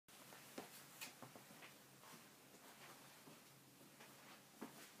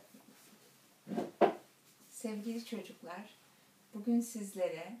Sevgili çocuklar, bugün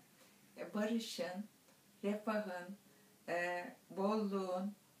sizlere barışın, refahın,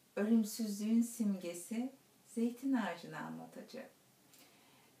 bolluğun, ölümsüzlüğün simgesi zeytin ağacını anlatacağım.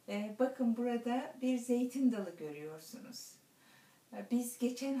 Bakın burada bir zeytin dalı görüyorsunuz. Biz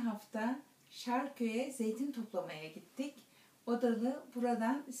geçen hafta Şarköy'e zeytin toplamaya gittik. O dalı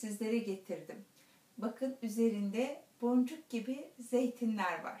buradan sizlere getirdim. Bakın üzerinde boncuk gibi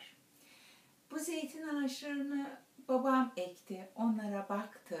zeytinler var. Bu zeytin ağaçlarını babam ekti, onlara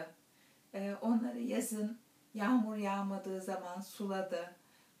baktı. Onları yazın yağmur yağmadığı zaman suladı,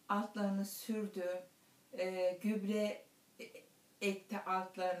 altlarını sürdü, gübre ekti,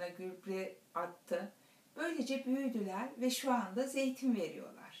 altlarına gübre attı. Böylece büyüdüler ve şu anda zeytin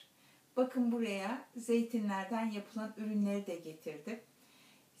veriyorlar. Bakın buraya zeytinlerden yapılan ürünleri de getirdim.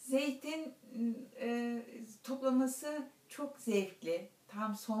 Zeytin toplaması çok zevkli,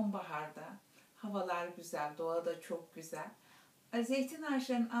 tam sonbaharda. Havalar güzel, doğa da çok güzel. Zeytin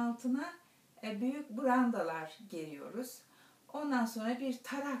ağaçlarının altına büyük brandalar geriyoruz. Ondan sonra bir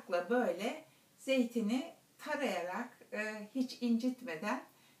tarakla böyle zeytini tarayarak hiç incitmeden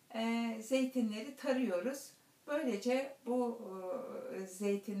zeytinleri tarıyoruz. Böylece bu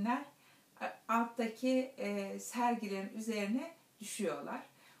zeytinler alttaki sergilerin üzerine düşüyorlar.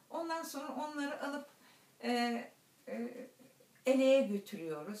 Ondan sonra onları alıp eleğe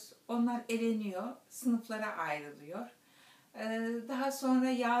götürüyoruz. Onlar eleniyor, sınıflara ayrılıyor. Daha sonra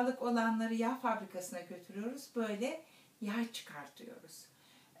yağlık olanları yağ fabrikasına götürüyoruz. Böyle yağ çıkartıyoruz.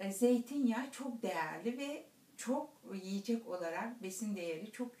 Zeytinyağı çok değerli ve çok yiyecek olarak besin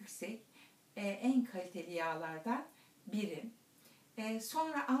değeri çok yüksek. En kaliteli yağlardan biri.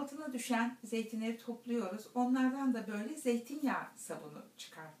 Sonra altına düşen zeytinleri topluyoruz. Onlardan da böyle zeytinyağı sabunu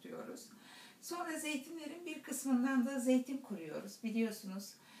çıkartıyoruz. Sonra zeytinlerin bir kısmından da zeytin kuruyoruz.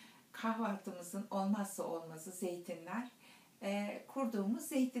 Biliyorsunuz kahvaltımızın olmazsa olmazı zeytinler. Kurduğumuz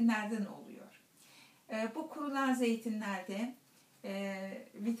zeytinlerden oluyor. Bu kurulan zeytinlerde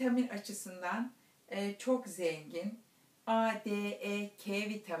vitamin açısından çok zengin. A, D, E, K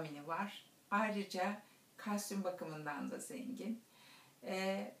vitamini var. Ayrıca kalsiyum bakımından da zengin.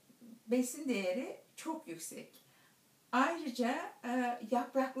 Besin değeri çok yüksek. Ayrıca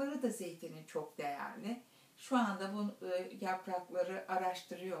yaprakları da zeytinin çok değerli. Şu anda bu yaprakları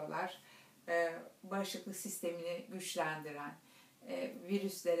araştırıyorlar. Bağışıklık sistemini güçlendiren,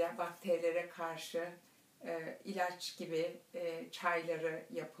 virüslere, bakterilere karşı ilaç gibi çayları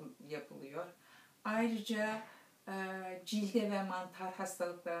yapılıyor. Ayrıca cilde ve mantar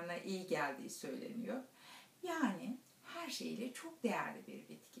hastalıklarına iyi geldiği söyleniyor. Yani her şeyle çok değerli bir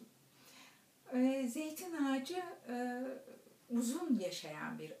bitki. Zeytin ağacı uzun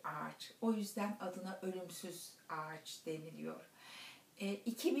yaşayan bir ağaç. O yüzden adına ölümsüz ağaç deniliyor.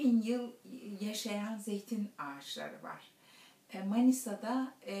 2000 yıl yaşayan zeytin ağaçları var.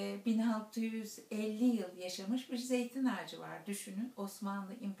 Manisa'da 1650 yıl yaşamış bir zeytin ağacı var. Düşünün,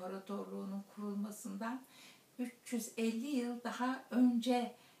 Osmanlı İmparatorluğu'nun kurulmasından 350 yıl daha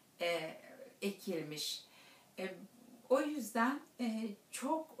önce ekilmiş. O yüzden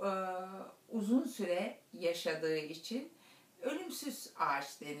çok uzun süre yaşadığı için ölümsüz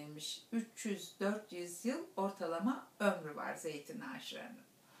ağaç denilmiş. 300-400 yıl ortalama ömrü var zeytin ağaçlarının.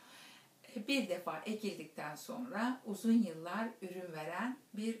 Bir defa ekildikten sonra uzun yıllar ürün veren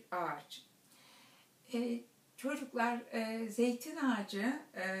bir ağaç. Çocuklar, zeytin ağacı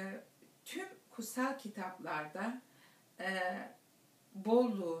tüm kutsal kitaplarda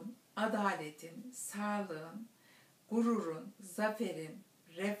bolluğun, adaletin, sağlığın, gururun, zaferin,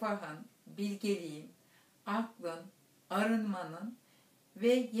 refahın, bilgeliğin, aklın, arınmanın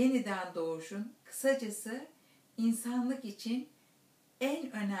ve yeniden doğuşun, kısacası insanlık için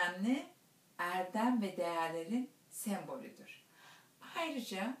en önemli erdem ve değerlerin sembolüdür.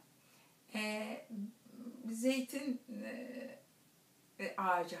 Ayrıca zeytin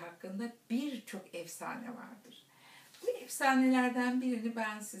ağacı hakkında birçok efsane vardır. Bu efsanelerden birini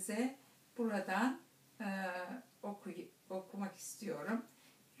ben size buradan okumak istiyorum.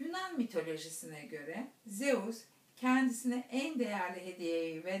 Yunan mitolojisine göre Zeus kendisine en değerli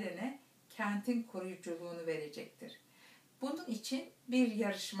hediyeyi verene kentin koruyuculuğunu verecektir. Bunun için bir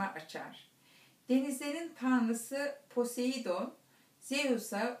yarışma açar. Denizlerin tanrısı Poseidon,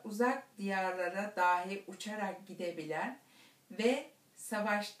 Zeus'a uzak diyarlara dahi uçarak gidebilen ve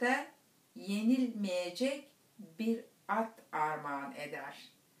savaşta yenilmeyecek bir at armağan eder.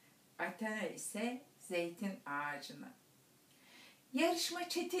 Athena ise zeytin ağacını. Yarışma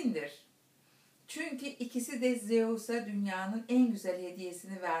çetindir. Çünkü ikisi de Zeus'a dünyanın en güzel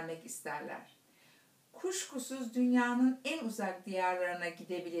hediyesini vermek isterler. Kuşkusuz dünyanın en uzak diyarlarına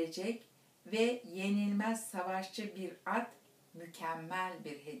gidebilecek ve yenilmez savaşçı bir at mükemmel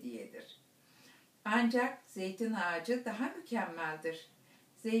bir hediyedir. Ancak zeytin ağacı daha mükemmeldir.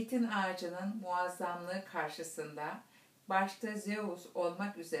 Zeytin ağacının muazzamlığı karşısında başta Zeus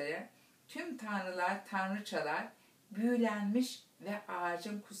olmak üzere tüm tanrılar, tanrıçalar büyülenmiş ve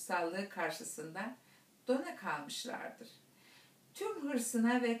ağacın kutsallığı karşısında dona kalmışlardır. Tüm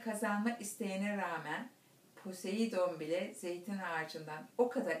hırsına ve kazanma isteğine rağmen Poseidon bile zeytin ağacından o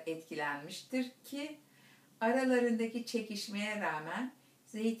kadar etkilenmiştir ki aralarındaki çekişmeye rağmen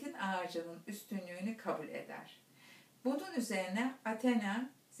zeytin ağacının üstünlüğünü kabul eder. Bunun üzerine Athena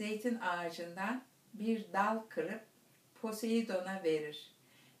zeytin ağacından bir dal kırıp Poseidon'a verir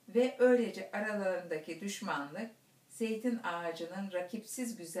ve öylece aralarındaki düşmanlık zeytin ağacının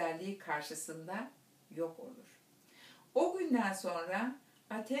rakipsiz güzelliği karşısında yok olur. O günden sonra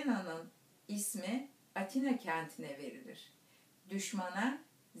Athena'nın ismi Atina kentine verilir. Düşmana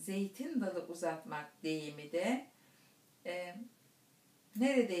zeytin dalı uzatmak deyimi de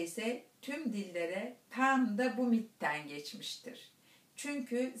neredeyse tüm dillere tam da bu mitten geçmiştir.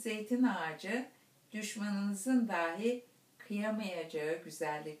 Çünkü zeytin ağacı düşmanınızın dahi kıyamayacağı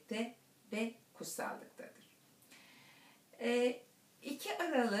güzellikte ve kutsallıktadır. 2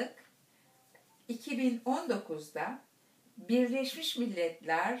 Aralık 2019'da Birleşmiş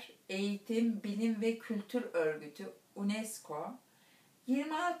Milletler Eğitim, Bilim ve Kültür Örgütü UNESCO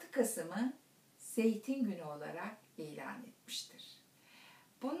 26 Kasım'ı Zeytin Günü olarak ilan etmiştir.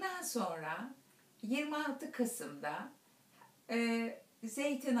 Bundan sonra 26 Kasım'da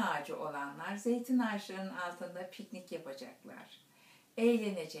zeytin ağacı olanlar, zeytin ağaçlarının altında piknik yapacaklar,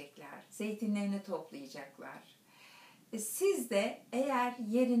 eğlenecekler, zeytinlerini toplayacaklar. Siz de eğer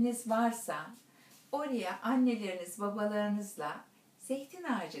yeriniz varsa oraya anneleriniz, babalarınızla zeytin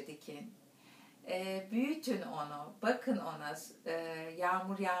ağacı dikin. Büyütün onu, bakın ona,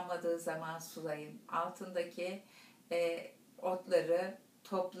 yağmur yağmadığı zaman sulayın. Altındaki otları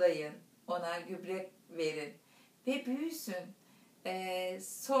toplayın, ona gübre verin ve büyüsün.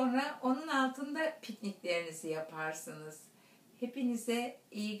 Sonra onun altında pikniklerinizi yaparsınız. Hepinize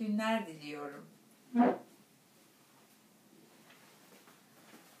iyi günler diliyorum.